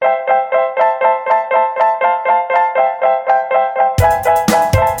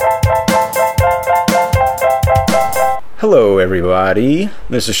everybody.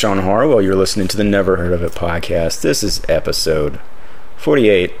 This is Sean Harwell. You're listening to the Never Heard of It podcast. This is episode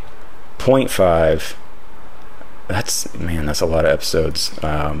 48.5. That's a lot of episodes.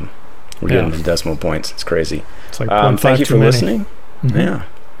 We're getting the decimal points. It's crazy. It's like thank you for listening. Mm-hmm. Yeah.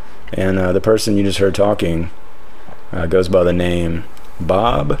 And the person you just heard talking goes by the name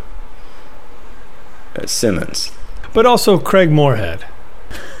Bob Simmons. But also Craig Moorhead.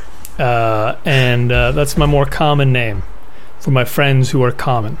 And that's my more common name for my friends who are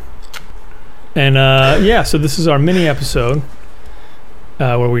common. And so this is our mini episode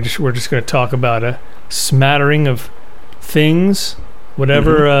where we're just going to talk about a smattering of things,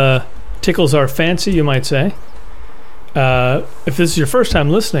 whatever tickles our fancy, you might say. If this is your first time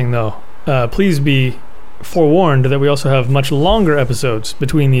listening, though, please be forewarned that we also have much longer episodes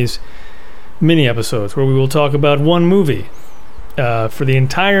between these mini episodes where we will talk about one movie for the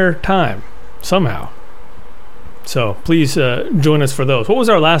entire time, somehow. So please join us for those. What was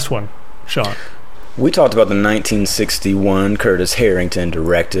our last one, Sean? We talked about the 1961 Curtis Harrington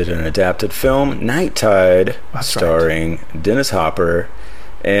directed and adapted film Night Tide, starring Dennis Hopper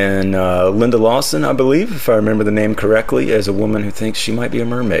and Linda Lawson, I believe, if I remember the name correctly, as a woman who thinks she might be a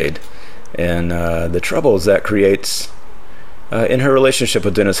mermaid. And the troubles that creates in her relationship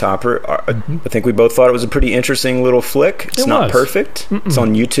with Dennis Hopper. I think we both thought it was a pretty interesting little flick. It's not perfect. It's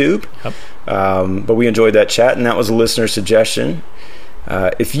on YouTube. Yep. But we enjoyed that chat, and that was a listener suggestion.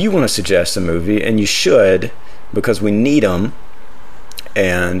 If you want to suggest a movie, and you should, because we need them,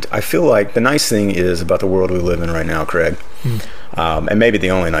 and I feel like the nice thing is about the world we live in right now, Craig, and maybe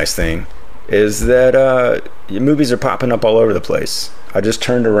the only nice thing, is that movies are popping up all over the place. I just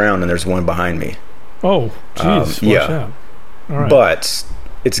turned around, and there's one behind me. Oh, jeez. Watch out. All right. But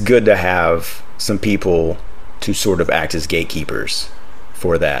it's good to have some people to sort of act as gatekeepers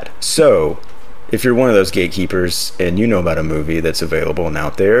for that. So if you're one of those gatekeepers and you know about a movie that's available and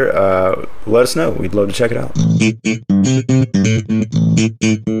out there, let us know. We'd love to check it out.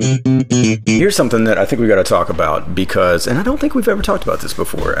 Here's something that I think we got to talk about because, and I don't think we've ever talked about this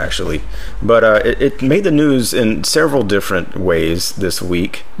before, actually, but it made the news in several different ways this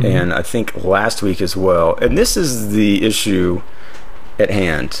week, and I think last week as well. And this is the issue at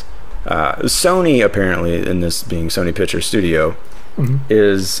hand. Sony, apparently, in this being Sony Picture Studio,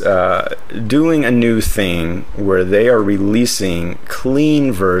 is doing a new thing where they are releasing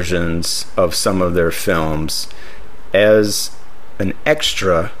clean versions of some of their films as an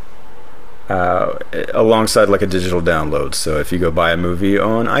extra alongside like a digital download. So if you go buy a movie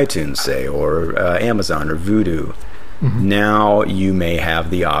on iTunes, say, or Amazon or Vudu, now you may have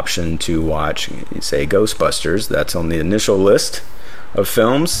the option to watch, say, Ghostbusters, that's on the initial list of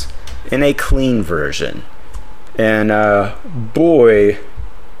films, in a clean version. And boy,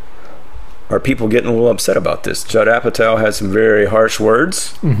 are people getting a little upset about this. Judd Apatow has some very harsh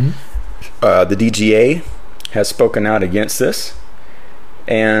words. The DGA has spoken out against this,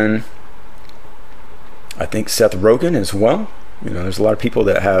 and I think Seth Rogen as well. You know, there's a lot of people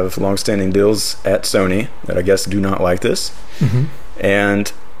that have long-standing deals at Sony that I guess do not like this.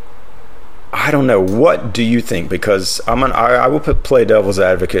 And I don't know. What do you think? Because I will play devil's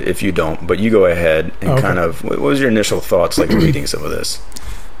advocate if you don't, but you go ahead and kind of, what was your initial thoughts like reading some of this?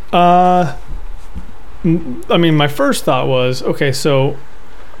 I mean, my first thought was, okay, so,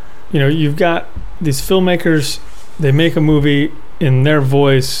 you know, you've got these filmmakers, they make a movie in their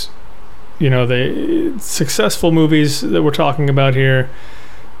voice, you know, they successful movies that we're talking about here,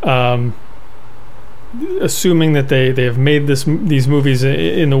 assuming that they have made these movies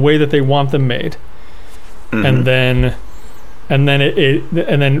in the way that they want them made, and then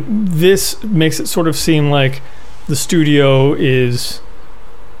this makes it sort of seem like the studio is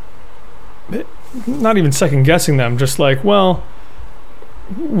not even second guessing them, just like, well,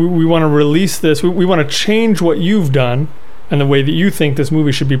 we want to release this, we want to change what you've done and the way that you think this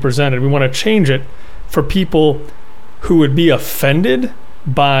movie should be presented. We want to change it for people who would be offended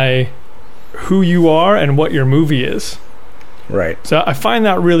by who you are and what your movie is. Right. So I find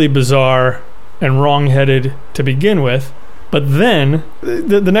that really bizarre and wrong-headed to begin with. But then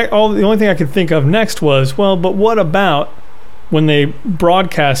the only thing I could think of next was, well, but what about when they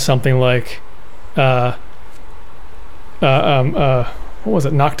broadcast something like what was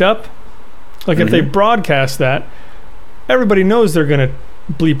it, Knocked Up? Like if they broadcast that, everybody knows they're going to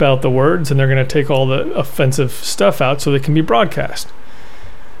bleep out the words and they're going to take all the offensive stuff out so they can be broadcast.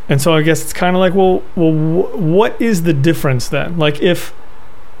 And so I guess it's kind of like, well, what is the difference then? Like if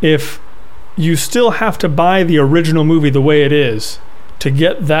you still have to buy the original movie the way it is to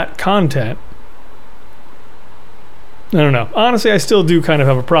get that content, I don't know. Honestly, I still do kind of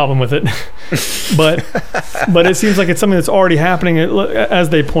have a problem with it, but it seems like it's something that's already happening, as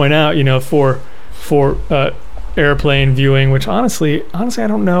they point out. For airplane viewing, which honestly, I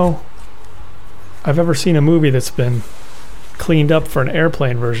don't know. I've ever seen a movie that's been cleaned up for an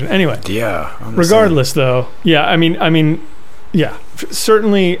airplane version. Anyway, yeah. Regardless, though, yeah. I mean, yeah.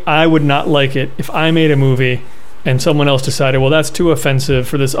 Certainly, I would not like it if I made a movie and someone else decided, well, that's too offensive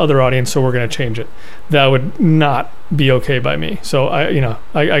for this other audience, so we're going to change it. That would not be okay by me. So I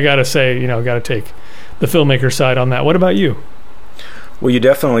gotta say, gotta take the filmmaker side on that. What about you? Well, you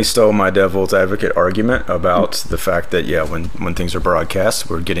definitely stole my devil's advocate argument about the fact that, when things are broadcast,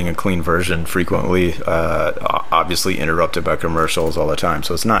 we're getting a clean version frequently, obviously interrupted by commercials all the time.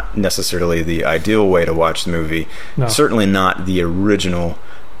 So it's not necessarily the ideal way to watch the movie. No. Certainly not the original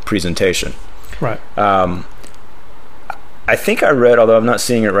presentation. Right. I think I read, although I'm not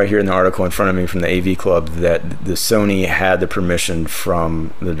seeing it right here in the article in front of me from the AV Club, that the Sony had the permission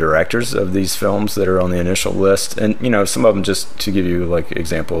from the directors of these films that are on the initial list. And, some of them, just to give you like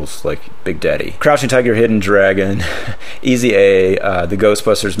examples, like Big Daddy, Crouching Tiger, Hidden Dragon, Easy A, the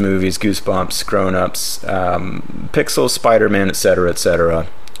Ghostbusters movies, Goosebumps, Grown Ups, Pixels, Spider-Man, etc., etc.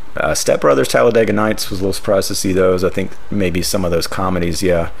 Step Brothers, Talladega Nights, was a little surprised to see those. I think maybe some of those comedies,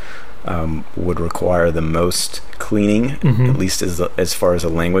 would require the most cleaning, at least as far as the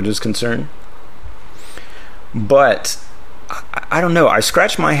language is concerned. But I don't know. I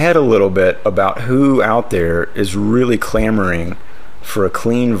scratch my head a little bit about who out there is really clamoring for a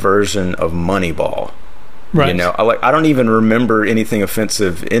clean version of Moneyball. Right. I don't even remember anything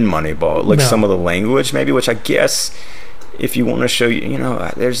offensive in Moneyball. Like some of the language, maybe, which I guess if you want to show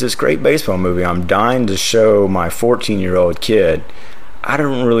there's this great baseball movie I'm dying to show my 14-year-old kid. I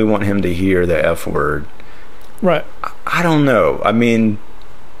don't really want him to hear the F word. Right. I don't know. I mean,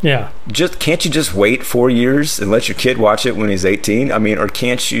 yeah. Can't you just wait 4 years and let your kid watch it when he's 18? I mean, or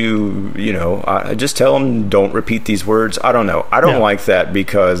can't you, just tell him don't repeat these words? I don't know. I don't like that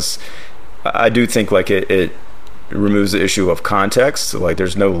because I do think like it removes the issue of context. Like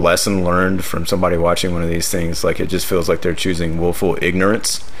there's no lesson learned from somebody watching one of these things. Like it just feels like they're choosing willful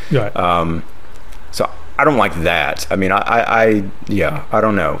ignorance. Right. So I don't like that. I mean, I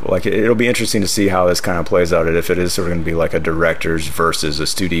don't know. Like, it'll be interesting to see how this kind of plays out, and if it is sort of going to be like a director's versus a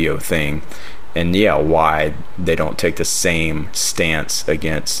studio thing, and why they don't take the same stance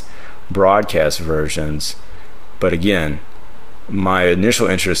against broadcast versions. But again, my initial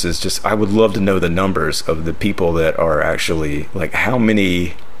interest is just, I would love to know the numbers of the people that are actually, like, how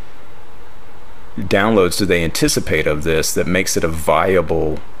many downloads do they anticipate of this that makes it a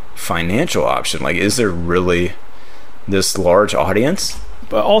viable financial option? Like, is there really this large audience?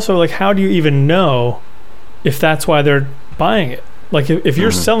 But also, like, how do you even know if that's why they're buying it? Like, if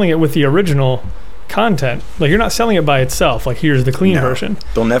you're selling it with the original content, like, you're not selling it by itself, like, here's the clean version.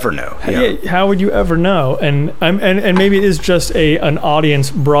 They'll never know. How would you ever know? And maybe it is just an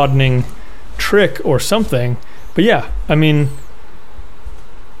audience broadening trick or something. But I mean,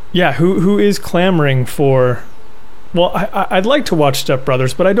 who is clamoring for? Well, I'd like to watch Step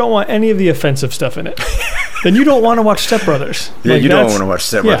Brothers, but I don't want any of the offensive stuff in it. Then you don't want to watch Step Brothers. Yeah, like, you don't want to watch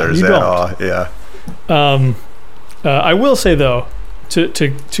Step Brothers at all. Yeah. I will say, though,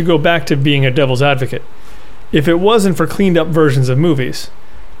 to go back to being a devil's advocate, if it wasn't for cleaned up versions of movies,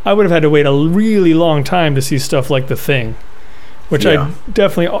 I would have had to wait a really long time to see stuff like The Thing, which I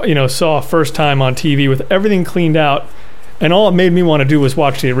definitely saw first time on TV with everything cleaned out, and all it made me want to do was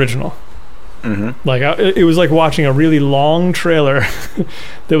watch the original. Mm-hmm. Like it was like watching a really long trailer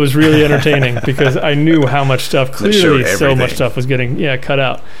that was really entertaining because I knew how much stuff, clearly so much stuff was getting cut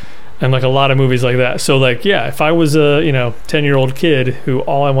out, and like a lot of movies like that. So like if I was a 10-year-old kid who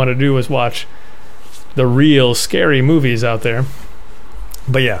all I wanted to do was watch the real scary movies out there.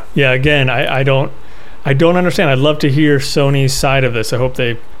 But again, I don't understand. I'd love to hear Sony's side of this. I hope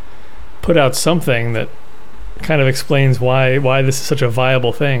they put out something that kind of explains why this is such a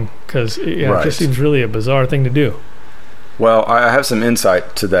viable thing, because it just seems really a bizarre thing to do. Well, I have some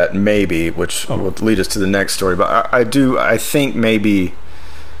insight to that, maybe, which will lead us to the next story. But I think maybe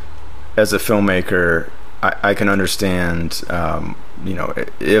as a filmmaker, I can understand,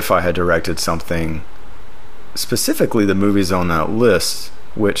 if I had directed something, specifically the movies on that list,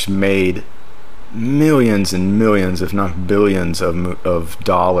 which made millions and millions, if not billions of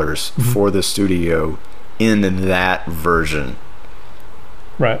dollars for the studio in that version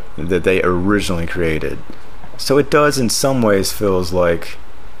that they originally created. So it does in some ways feels like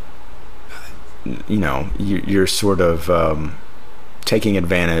you're sort of taking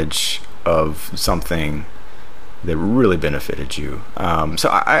advantage of something that really benefited you. So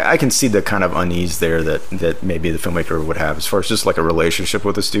I can see the kind of unease there that maybe the filmmaker would have as far as just like a relationship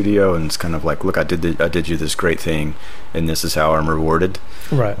with the studio, and it's kind of like, look, I did you this great thing, and this is how I'm rewarded.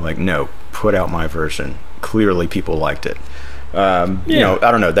 Right. Like, no, put out my version. Clearly, people liked it. You know,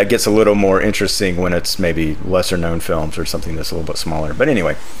 I don't know. That gets a little more interesting when it's maybe lesser known films or something that's a little bit smaller. But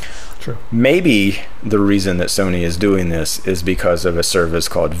anyway. True. Maybe the reason that Sony is doing this is because of a service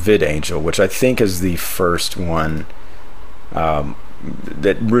called VidAngel, which I think is the first one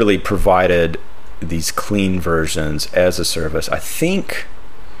that really provided these clean versions as a service. I think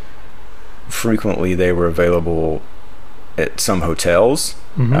frequently they were available at some hotels.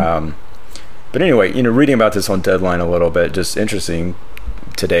 Mm-hmm. But anyway, you know, reading about this on Deadline a little bit, just interesting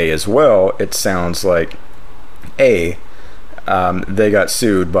today as well, it sounds like they got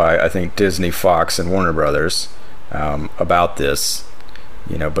sued by, I think, Disney, Fox, and Warner Brothers about this,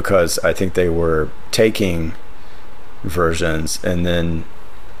 you know, because I think they were taking versions and then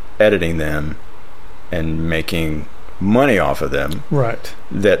editing them and making money off of them. Right.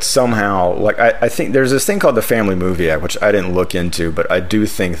 That somehow, like, I think there's this thing called the Family Movie Act, which I didn't look into, but I do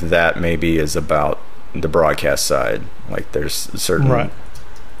think that maybe is about the broadcast side. Like, there's certain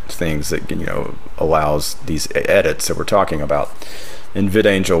things that, you know, allows these edits that we're talking about, and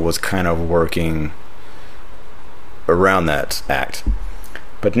VidAngel was kind of working around that act.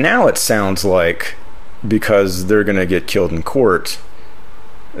 But now it sounds like, because they're going to get killed in court,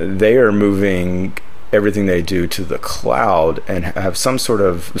 they are moving everything they do to the cloud and have some sort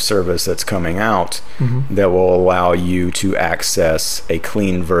of service that's coming out that will allow you to access a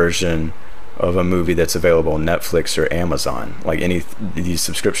clean version of a movie that's available on Netflix or Amazon, like any these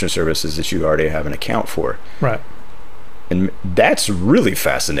subscription services that you already have an account for. Right. And that's really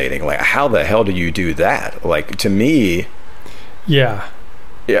fascinating. Like, how the hell do you do that? Like, to me,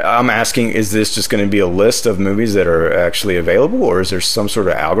 I'm asking, is this just going to be a list of movies that are actually available, or is there some sort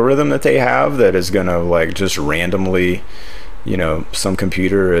of algorithm that they have that is going to, like, just randomly, you know, some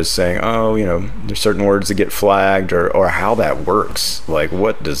computer is saying, oh, you know, there's certain words that get flagged, or how that works? Like,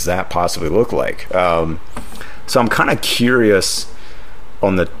 what does that possibly look like? So I'm kind of curious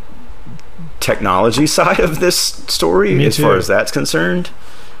on the technology side of this story as far as that's concerned.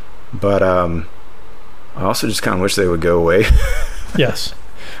 But I also just kind of wish they would go away. Yes.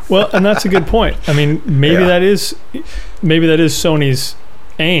 Well, and that's a good point. I mean, maybe that is Sony's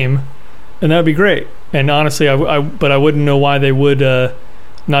aim, and that would be great. And honestly, but I wouldn't know why they would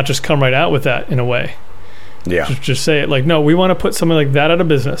not just come right out with that in a way. Yeah. Just say it like, no, we want to put something like that out of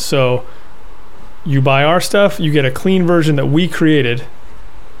business. So you buy our stuff, you get a clean version that we created,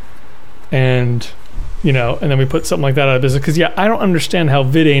 and you know, and then we put something like that out of business. Because I don't understand how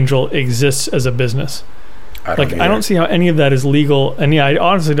VidAngel exists as a business. I don't see how any of that is legal. And I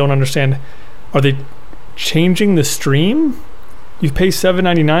honestly don't understand. Are they changing the stream? You pay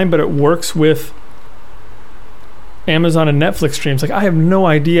 $7.99, but it works with Amazon and Netflix streams. Like, I have no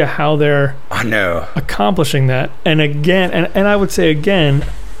idea how they're accomplishing that. And again, and I would say again,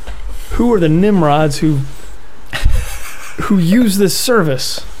 who are the nimrods who use this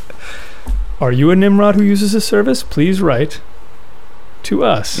service? Are you a nimrod who uses this service? Please write to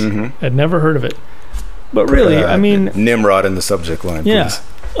us. I'd never heard of it. But really, I mean, Nimrod in the subject line. Yeah, please.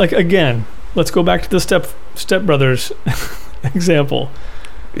 Like, again, let's go back to the Step Brothers example.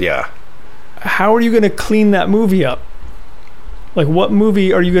 Yeah. How are you going to clean that movie up? Like, what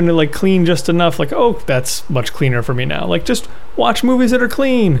movie are you going to, like, clean just enough? Like, oh, that's much cleaner for me now. Like, just watch movies that are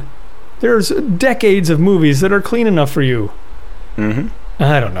clean. There's decades of movies that are clean enough for you.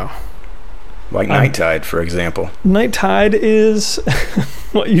 I don't know. Like Night Tide, for example. Night Tide is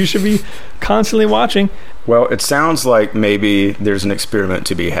what you should be constantly watching. Well, it sounds like maybe there's an experiment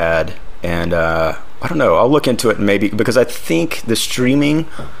to be had, and I don't know. I'll look into it maybe, because I think the streaming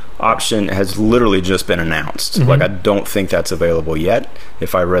option has literally just been announced. Like, I don't think that's available yet,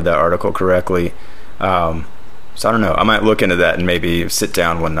 if I read that article correctly. So I don't know. I might look into that and maybe sit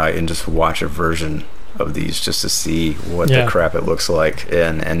down one night and just watch a version of these just to see what the crap it looks like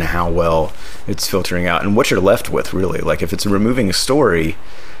and how well it's filtering out and what you're left with, really. Like, if it's removing a story,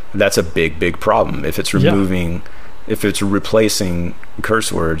 that's a big problem. If it's if it's replacing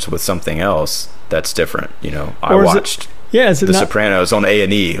curse words with something else, that's different. You know, I watched The Sopranos on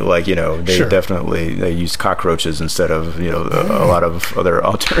A&E. Like, you know, they definitely they used cockroaches instead of, you know, a lot of other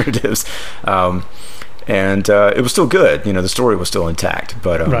alternatives, and it was still good. You know, the story was still intact,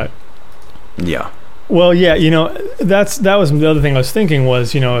 but yeah. Well, yeah, you know, that was the other thing I was thinking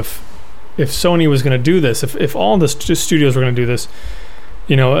was, you know, if Sony was going to do this, if all the studios were going to do this,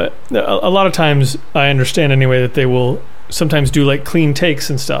 you know, a lot of times I understand anyway that they will sometimes do like clean takes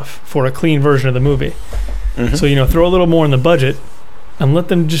and stuff for a clean version of the movie. Mm-hmm. So throw a little more in the budget, and let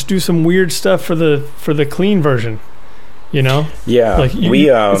them just do some weird stuff for the clean version. Yeah, like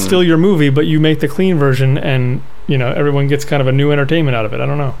it's still your movie, but you make the clean version, and everyone gets kind of a new entertainment out of it. I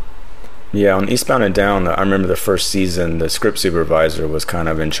don't know. Yeah, on Eastbound and Down, I remember the first season, the script supervisor was kind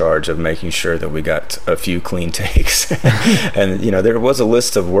of in charge of making sure that we got a few clean takes. And, there was a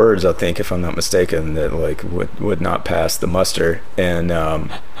list of words, I think, if I'm not mistaken, that like would not pass the muster. And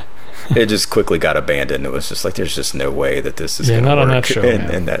it just quickly got abandoned. It was just like, there's just no way that this is going to work. Not on that show.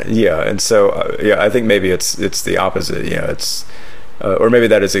 And so, I think maybe it's the opposite. It's... or maybe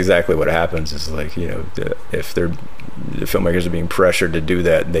that is exactly what happens. Is like, if the filmmakers are being pressured to do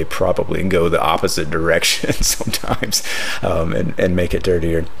that, they probably go the opposite direction sometimes, and make it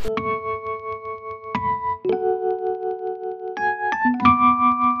dirtier.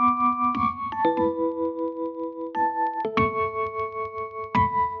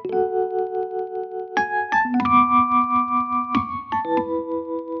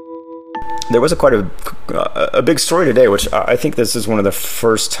 There was quite a big story today, which I think this is one of the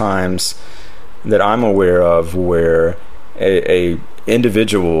first times that I'm aware of where a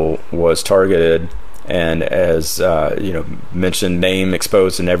individual was targeted and, as mentioned, name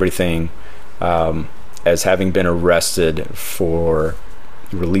exposed and everything, as having been arrested for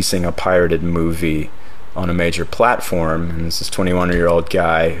releasing a pirated movie on a major platform. And this is a 21-year-old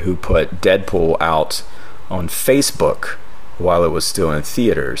guy who put Deadpool out on Facebook while it was still in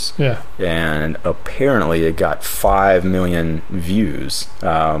theaters. Yeah. And apparently it got 5 million views,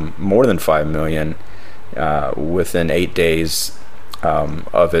 more than 5 million, within 8 days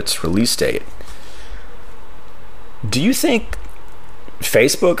of its release date. Do you think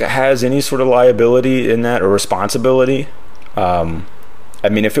Facebook has any sort of liability in that, or responsibility?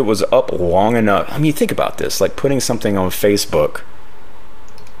 If it was up long enough, think about this, like putting something on Facebook.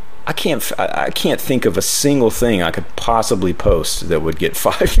 I can't think of a single thing I could possibly post that would get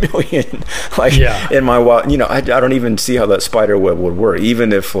 5 million. In my I don't even see how that spider web would work.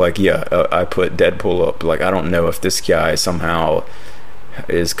 Even if I put Deadpool up, I don't know if this guy somehow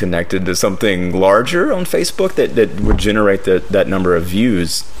is connected to something larger on Facebook that would generate that number of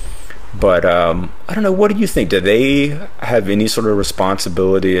views. But I don't know. What do you think? Do they have any sort of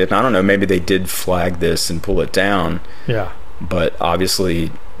responsibility? And I don't know. Maybe they did flag this and pull it down. Yeah. But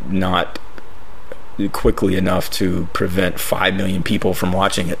obviously not quickly enough to prevent 5 million people from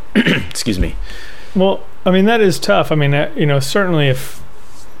watching it. Excuse me. Well, that is tough. Certainly if,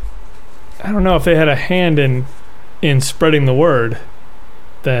 I don't know, if they had a hand in spreading the word,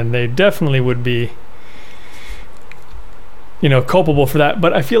 then they definitely would be, culpable for that.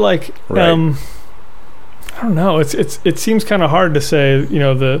 But I feel like, right. I don't know. It seems kind of hard to say,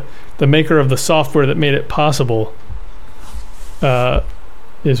 the maker of the software that made it possible,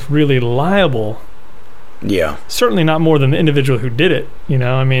 is really liable. Yeah. Certainly not more than the individual who did it. They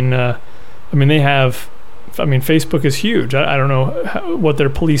have. Facebook is huge. I don't know what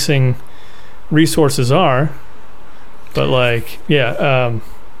their policing resources are, but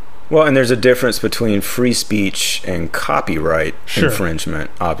well, and there's a difference between free speech and copyright Sure.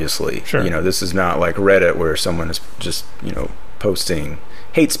 infringement, obviously. Sure. This is not like Reddit where someone is just, posting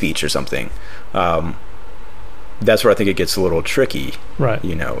hate speech or something. That's where I think it gets a little tricky. Right.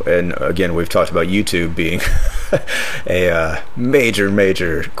 And again, we've talked about YouTube being a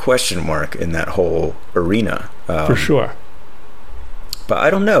major question mark in that whole arena. For sure. But I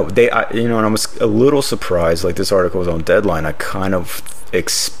don't know. And I was a little surprised. Like, this article was on Deadline. I kind of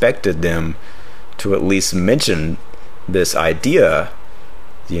expected them to at least mention this idea,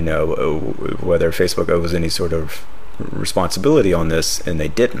 whether Facebook owes any sort of responsibility on this, and they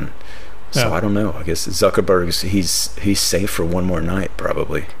didn't. So Yeah. I don't know. I guess Zuckerberg's he's safe for one more night,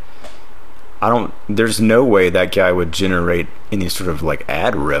 probably. There's no way that guy would generate any sort of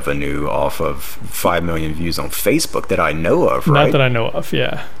ad revenue off of 5 million views on Facebook that I know of, right? Not that I know of,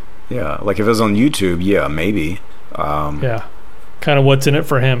 yeah. Yeah, like if it was on YouTube, yeah, maybe. Yeah. Kind of what's in it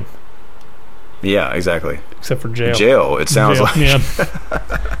for him, Yeah, exactly. except for jail. Jail, it sounds Jail, like. Yeah.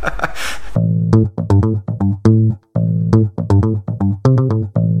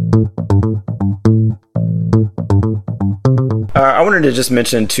 I wanted to just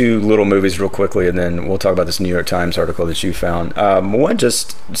mention 2 little movies real quickly, and then we'll talk about this New York Times article that you found. One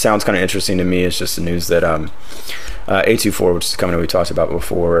just sounds kind of interesting to me. It's just the news that A24, which is a company we talked about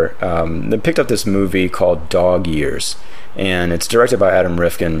before, they picked up this movie called Dog Years, and it's directed by Adam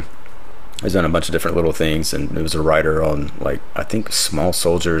Rifkin. He's done a bunch of different little things, and it was a writer on, I think, Small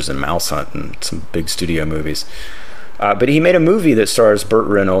Soldiers and Mouse Hunt and some big studio movies. But he made a movie that stars Burt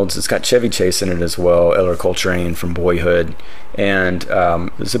Reynolds. It's got Chevy Chase in it as well, Eller Coltrane from Boyhood, and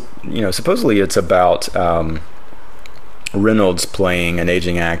supposedly it's about Reynolds playing an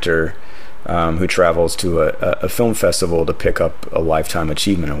aging actor who travels to a film festival to pick up a Lifetime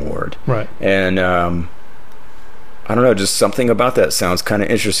Achievement Award. Right. And I don't know, just something about that sounds kind of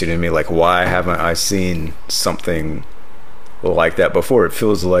interesting to me. Like, why haven't I seen something like that before? It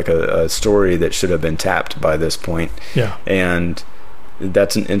feels like a story that should have been tapped by this point. Yeah. And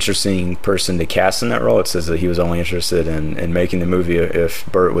that's an interesting person to cast in that role. It says that he was only interested in making the movie if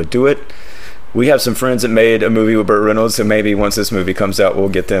Burt would do it. We have some friends that made a movie with Burt Reynolds, so maybe once this movie comes out, we'll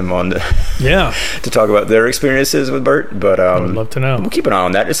get them on to talk about their experiences with Burt. But I would love to know. We'll keep an eye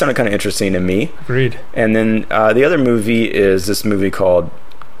on that. It sounded kind of interesting to me. Agreed. And then the other movie is this movie called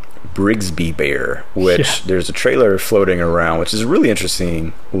Brigsby Bear, which there's a trailer floating around, which is a really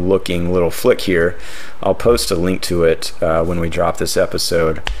interesting looking little flick here. I'll post a link to it when we drop this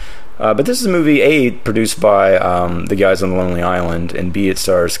episode. But this is a movie, A, produced by the guys on The Lonely Island, and B, it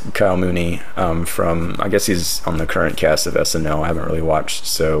stars Kyle Mooney from, I guess he's on the current cast of SNL. I haven't really watched,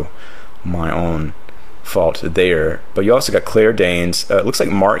 so my own fault there. But you also got Claire Danes. It looks like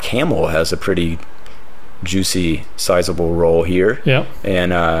Mark Hamill has a pretty juicy, sizable role here. Yeah.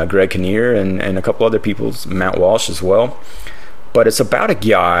 And Greg Kinnear and a couple other people, Matt Walsh as well. But it's about a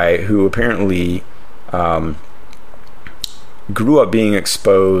guy who apparently grew up being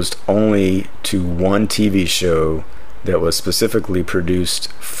exposed only to one TV show that was specifically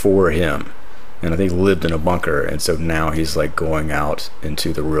produced for him, and I think lived in a bunker, and so now he's like going out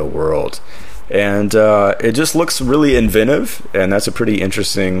into the real world, and it just looks really inventive, and that's a pretty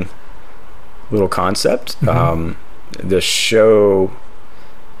interesting little concept. The show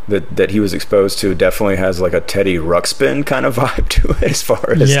that he was exposed to definitely has like a Teddy Ruxpin kind of vibe to it as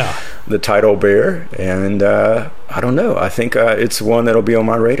far as the title bear, and I don't know, I think it's one that'll be on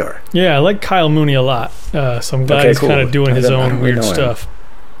my radar. I like Kyle Mooney a lot, so I'm glad he's kind of doing his own weird stuff.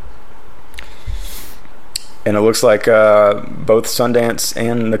 And it looks like both Sundance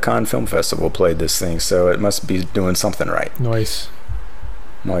and the Cannes Film Festival played this thing, so it must be doing something right. Nice.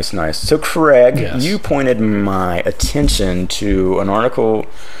 So Craig, you pointed my attention to an article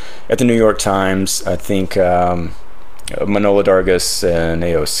at the New York Times. I think Manohla Dargis and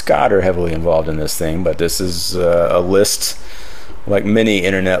A.O. Scott are heavily involved in this thing, but this is a list like many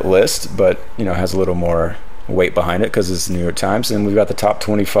internet lists, but has a little more weight behind it because it's the New York Times, and we've got the top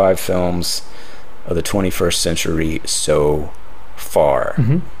 25 films of the 21st century so far.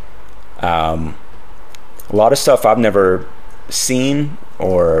 A lot of stuff I've never seen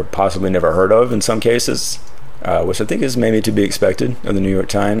or possibly never heard of in some cases, which I think is maybe to be expected of the New York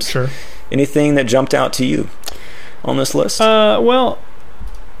Times. Sure. Anything that jumped out to you on this list? Well,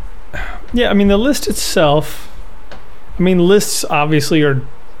 yeah, I mean, the list itself, lists obviously are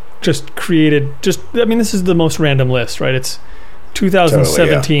just created, this is the most random list, right? It's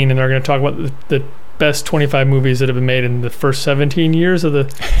 2017, totally, and they're going to talk about the best 25 movies that have been made in the first 17 years of the,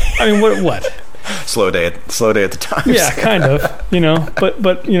 what? Slow day at the Times. Yeah, kind of.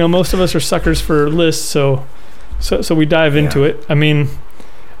 But most of us are suckers for lists, so we dive into it.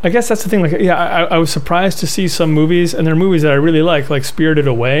 I guess that's the thing. Like, I was surprised to see some movies, and they're movies that I really like Spirited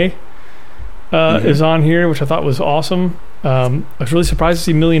Away is on here, which I thought was awesome. I was really surprised to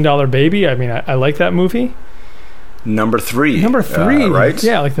see $1 Million Baby. I like that movie. Number three, right?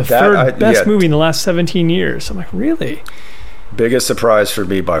 Yeah, like the third best movie in the last 17 years. I'm like, really? Biggest surprise for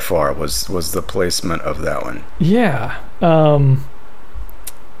me by far was the placement of that one. Yeah.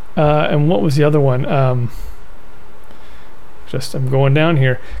 And what was the other one? I'm going down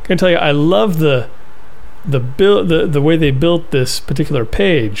here. I can tell you, I love the way they built this particular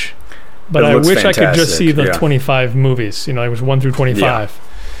page, but I wish fantastic. I could just see the 25 movies. It was 1 through 25.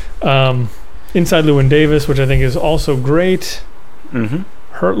 Yeah. Inside Llewyn Davis, which I think is also great.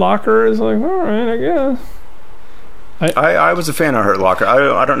 Hurt Locker is like, all right, I guess. I was a fan of Hurt Locker.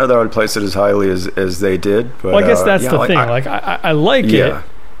 I don't know that I would place it as highly as they did. But, I guess that's the thing. I like it,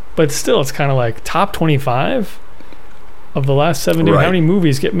 but still, it's kind of like top 25 of the last 17. Right. How many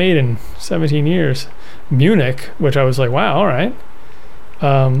movies get made in 17 years? Munich, which I was like, wow, all right.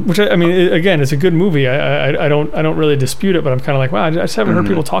 Which again, it's a good movie. I don't really dispute it, but I'm kind of like, wow, I just haven't heard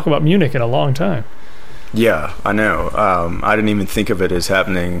people talk about Munich in a long time. Yeah, I know. I didn't even think of it as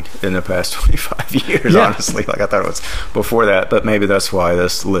happening in the past 25 years, honestly. I thought it was before that, but maybe that's why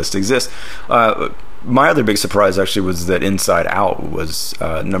this list exists. My other big surprise actually was that Inside Out was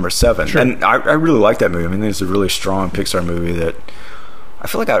number 7. Sure. And I really like that movie. It's a really strong Pixar movie that I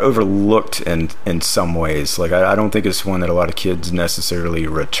feel like I overlooked in some ways. Like I don't think it's one that a lot of kids necessarily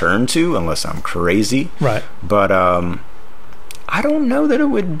return to unless I'm crazy. Right. But I don't know that it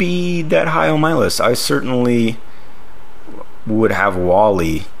would be that high on my list. I certainly would have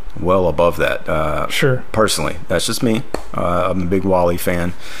WALL-E well above that. Sure. Personally, that's just me. I'm a big WALL-E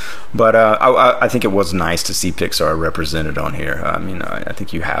fan, but I think it was nice to see Pixar represented on here. I mean, I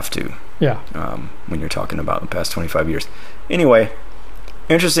think you have to. Yeah. When you're talking about the past 25 years. Anyway,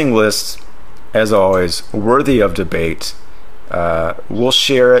 interesting list, as always, worthy of debate. We'll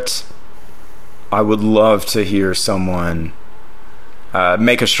share it. I would love to hear someone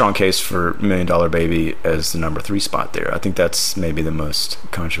make a strong case for $1 Million Baby as the number 3 spot there. I think that's maybe the most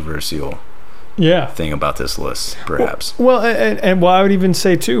controversial thing about this list, perhaps. Well, and I would even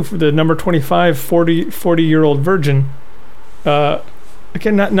say, too, for the number 25, 40-year-old virgin,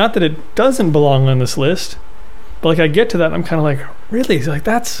 again, not that it doesn't belong on this list, but like I get to that and I'm kind of like, really? Like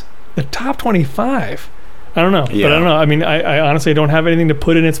that's the top 25? I don't know. Yeah. But I don't know. I mean, I honestly don't have anything to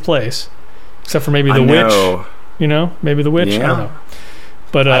put in its place, except for maybe The Witch. You know, maybe The Witch. Yeah. I don't know.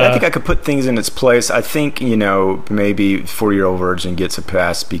 But I think I could put things in its place. I think, maybe 40-Year-Old Virgin gets a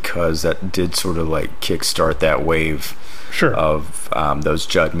pass because that did sort of like kickstart that wave of those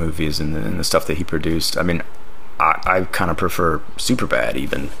Judd movies and the stuff that he produced. I mean, I kind of prefer Superbad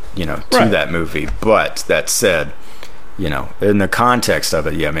even, to that movie. But that said, in the context of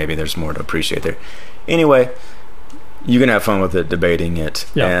it, maybe there's more to appreciate there. Anyway, you can have fun with it, debating it.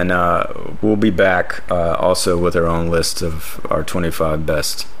 Yeah. And we'll be back also with our own list of our 25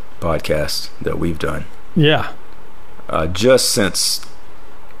 best podcasts that we've done. Yeah. Just since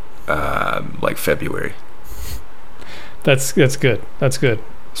like February. That's good. That's good.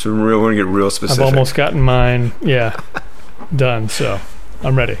 So we're going to get real specific. I've almost gotten mine, done. So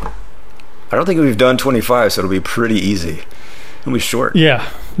I'm ready. I don't think we've done 25, so it'll be pretty easy. It'll be short. Yeah.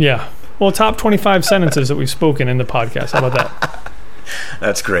 Well, top 25 sentences that we've spoken in the podcast. How about that?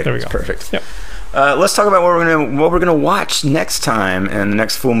 That's great. There we go. That's perfect. Yep. Let's talk about what we're gonna watch next time, and the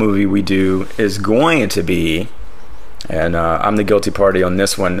next full movie we do is going to be, and I'm the guilty party on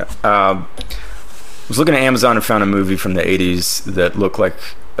this one. I was looking at Amazon and found a movie from the 80s that looked like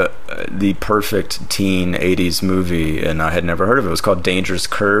the perfect teen 80s movie, and I had never heard of it. It was called Dangerous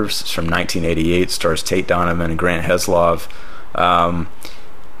Curves. It's from 1988. Stars Tate Donovan and Grant Heslov.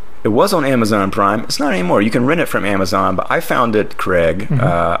 It was on Amazon Prime. It's not anymore. You can rent it from Amazon, but I found it, Craig,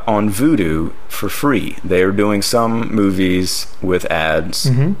 on Vudu for free. They are doing some movies with ads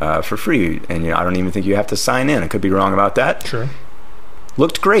for free, and I don't even think you have to sign in. I could be wrong about that. Sure.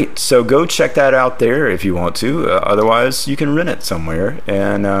 Looked great, so go check that out there if you want to. Otherwise, you can rent it somewhere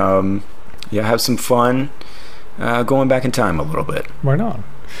and have some fun going back in time a little bit. Right on.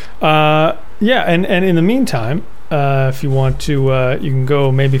 And in the meantime, if you want to, you can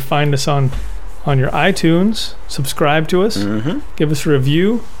go maybe find us on your iTunes, subscribe to us, give us a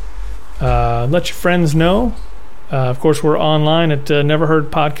review, let your friends know. Of course, we're online at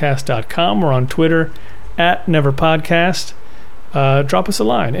neverheardpodcast.com. We're on Twitter at neverpodcast. Drop us a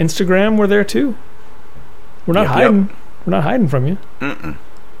line. Instagram, we're there too. We're not hiding. We're not hiding from you.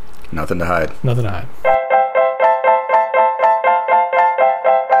 Nothing to hide. Nothing to hide.